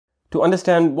To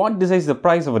understand what decides the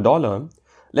price of a dollar,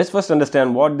 let's first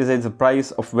understand what decides the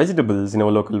price of vegetables in our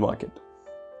local market.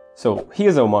 So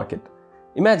here's our market.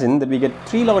 Imagine that we get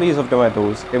 3 lorries of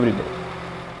tomatoes every day.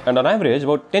 And on average,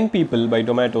 about 10 people buy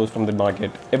tomatoes from the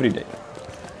market every day.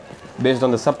 Based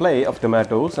on the supply of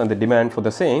tomatoes and the demand for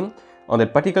the same, on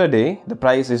that particular day, the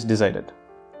price is decided.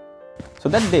 So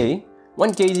that day,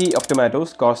 1 kg of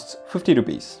tomatoes costs 50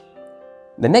 rupees.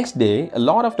 The next day, a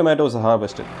lot of tomatoes are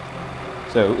harvested.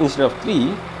 So instead of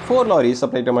 3, 4 lorries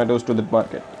supply tomatoes to the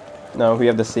market. Now we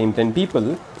have the same 10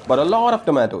 people, but a lot of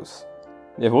tomatoes.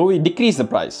 Therefore, we decrease the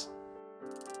price.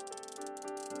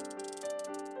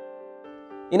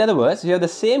 In other words, we have the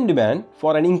same demand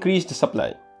for an increased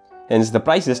supply. Hence, the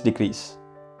prices decrease.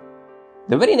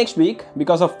 The very next week,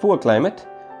 because of poor climate,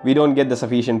 we don't get the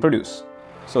sufficient produce.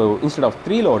 So instead of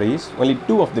 3 lorries, only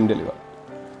 2 of them deliver.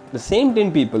 The same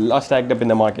 10 people are stacked up in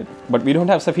the market, but we don't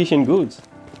have sufficient goods.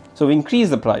 So we increase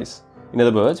the price. In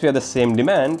other words, we have the same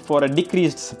demand for a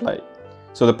decreased supply.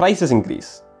 So the prices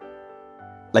increase.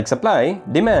 Like supply,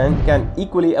 demand can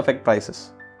equally affect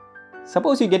prices.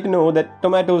 Suppose you get to know that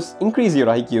tomatoes increase your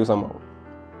IQ somehow.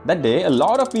 That day, a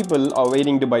lot of people are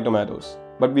waiting to buy tomatoes,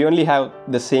 but we only have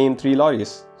the same 3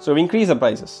 lorries. So we increase the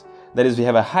prices. That is, we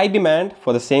have a high demand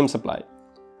for the same supply.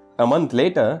 A month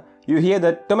later, you hear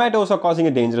that tomatoes are causing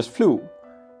a dangerous flu.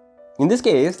 In this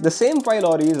case, the same 5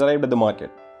 lorries arrived at the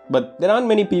market, but there aren't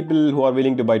many people who are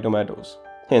willing to buy tomatoes.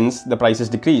 Hence, the prices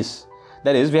decrease.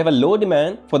 That is, we have a low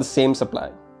demand for the same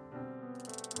supply.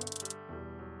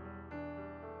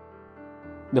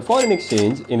 The foreign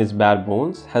exchange in its bare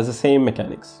bones has the same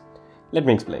mechanics. Let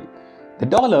me explain. The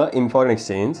dollar in foreign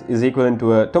exchange is equivalent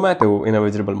to a tomato in a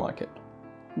vegetable market.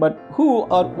 But who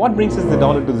or what brings us the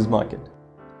dollar to this market?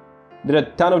 There are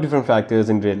a ton of different factors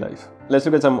in real life. Let's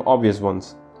look at some obvious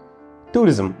ones.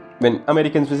 Tourism. When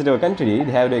Americans visit our country,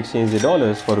 they have to exchange their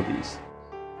dollars for rupees.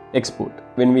 Export.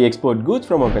 When we export goods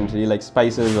from our country like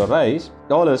spices or rice,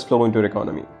 dollars flow into our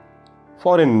economy.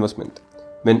 Foreign investment.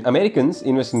 When Americans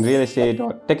invest in real estate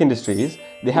or tech industries,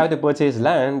 they have to purchase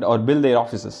land or build their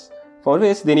offices, for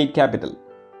which they need capital.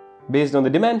 Based on the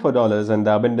demand for dollars and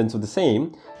the abundance of the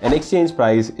same, an exchange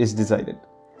price is decided.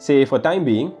 Say for time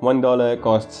being, $1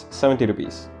 costs 70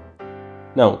 rupees.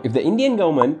 Now, if the Indian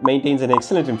government maintains an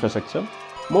excellent infrastructure,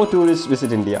 more tourists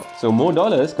visit India, so more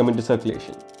dollars come into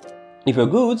circulation. If your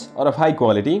goods are of high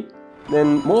quality,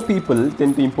 then more people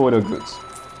tend to import our goods.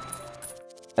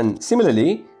 And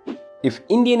similarly, if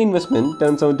Indian investment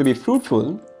turns out to be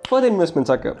fruitful, further investments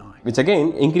occur, which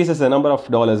again increases the number of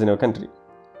dollars in our country.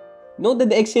 Note that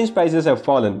the exchange prices have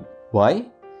fallen. Why?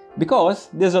 Because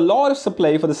there's a lot of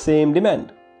supply for the same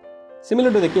demand.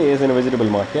 Similar to the case in a vegetable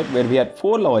market where we had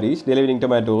 4 lorries delivering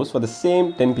tomatoes for the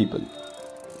same 10 people.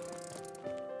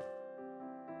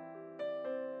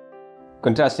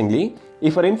 Contrastingly,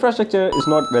 if our infrastructure is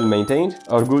not well maintained,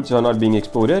 our goods are not being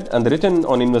exported, and the return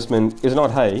on investment is not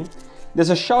high,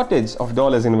 there's a shortage of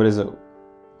dollars in reserve.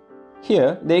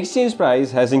 Here, the exchange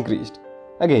price has increased.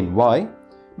 Again, why?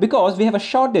 Because we have a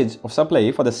shortage of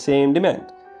supply for the same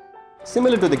demand.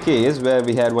 Similar to the case where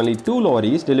we had only 2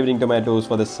 lorries delivering tomatoes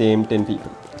for the same 10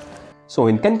 people. So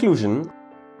in conclusion,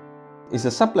 it's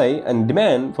the supply and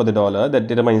demand for the dollar that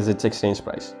determines its exchange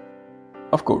price.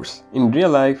 Of course, in real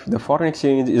life, the foreign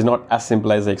exchange is not as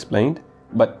simple as I explained,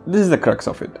 but this is the crux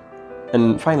of it.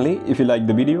 And finally, if you liked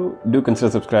the video, do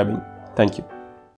consider subscribing. Thank you.